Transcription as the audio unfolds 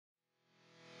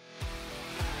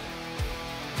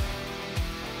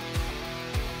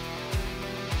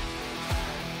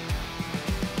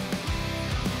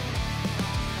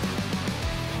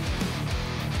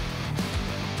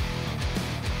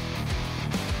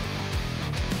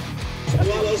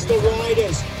the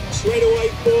riders. Straight away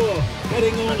 4,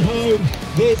 heading on home.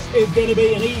 This is going to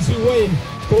be an easy win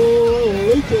for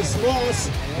Lucas Moss.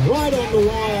 Right on the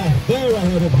wire, they're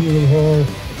ahead of Huey Hall.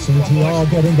 CTR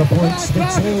getting the points for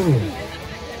 2.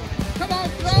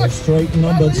 So straight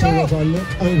number 2 as I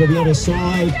look over the other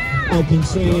side. I can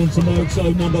see into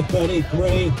moto number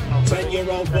 33.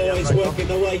 10-year-old boys working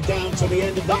their way down to the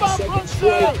end of that second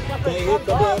straight. They hit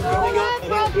the block coming up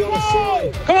and out the other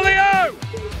side. Come on, Leo!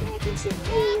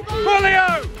 Come on,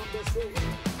 Leo!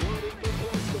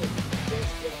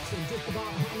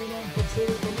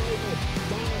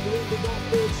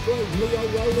 Leo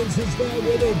Rowlands is there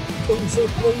with him. Into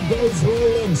 3 goes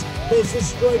Rowlands. There's a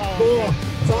straight 4.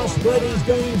 Fast Freddy's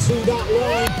going to that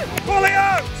line. Come on,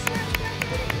 Leo!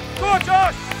 Go on,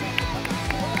 Josh!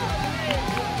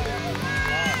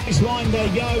 This line they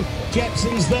go.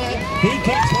 Jepson's there. He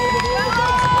gets hold of all of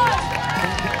those.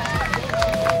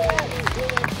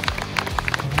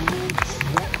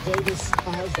 Davis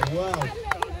as well.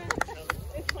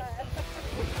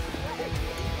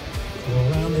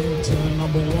 Around in turn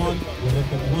number 1, we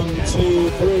look at 1, 2,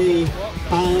 3,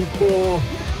 and 4,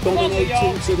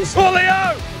 dominating to the Come on, Leo!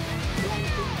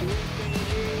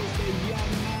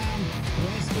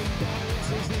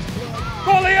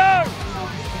 Come on, Leo!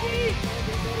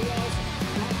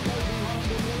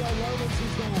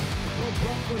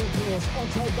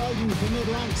 Otto Bowden from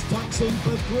mid-ranks tucks in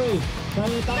for 3. They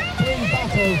had that 3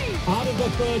 battle out of the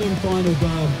 3rd and final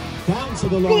game. Down to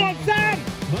the line. Come on, Sam!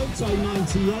 Moto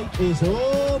 98 is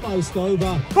almost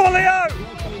over. Come on, Leo!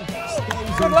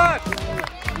 Good lad!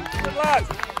 Good lad!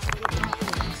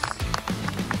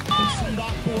 See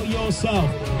that for yourself.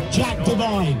 Jack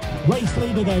Devine, race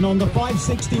leader then on the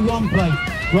 561 plate.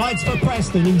 Rides for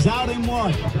Preston, he's out in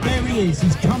white. There he is,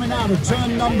 he's coming out of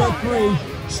turn number 3.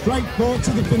 Straight forward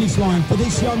to the finish line for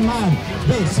this young man.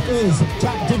 This is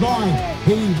Jack Devine.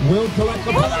 He will collect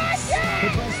the points for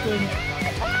Preston.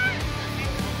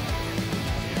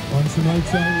 On to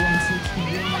Moto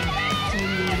 161.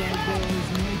 10-year-old boys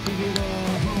making it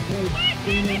halfway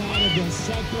in and out of the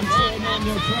second turn on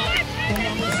your track. The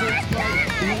number 6 plate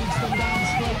leads them down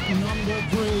straight. Number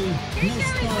 3,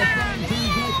 Mr. Frankie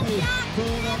Glippy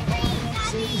for the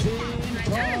Pirates is in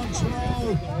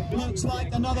control. Looks like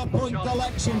another point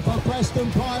collection for Preston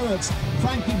Pirates.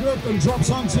 Frankie Griffin drops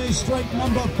onto his straight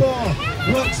number 4.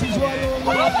 Works his way all the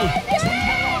way to the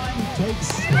line. Takes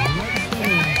the race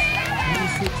winners.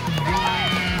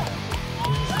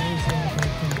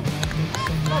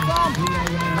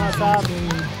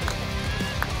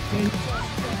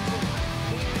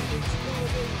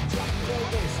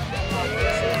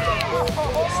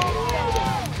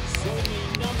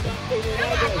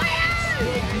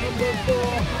 Number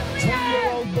 4,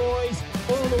 10-year-old boys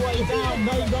all the way down.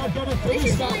 They are going to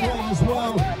finish that way as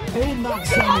well in that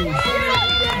semi.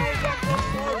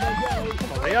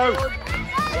 Leo!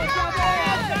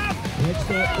 Next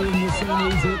up in the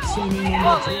semis, it's semi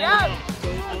number 2.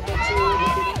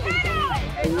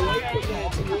 Right from there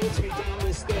towards me down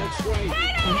this 3rd straight.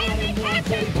 And out in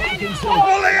 130 Parkinson. Come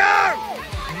on, Leo!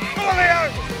 Come on, Leo!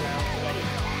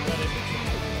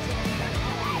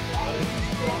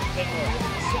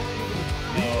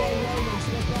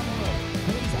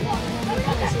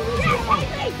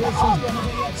 This is going to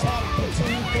be a tight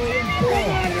between 3 and 4.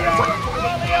 Come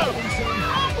on, Leo!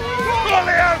 Come on,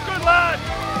 Leo! Good lad!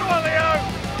 Come on, Leo!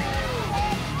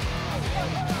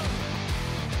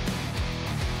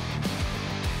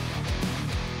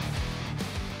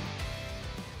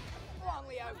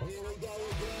 Here we go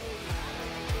again.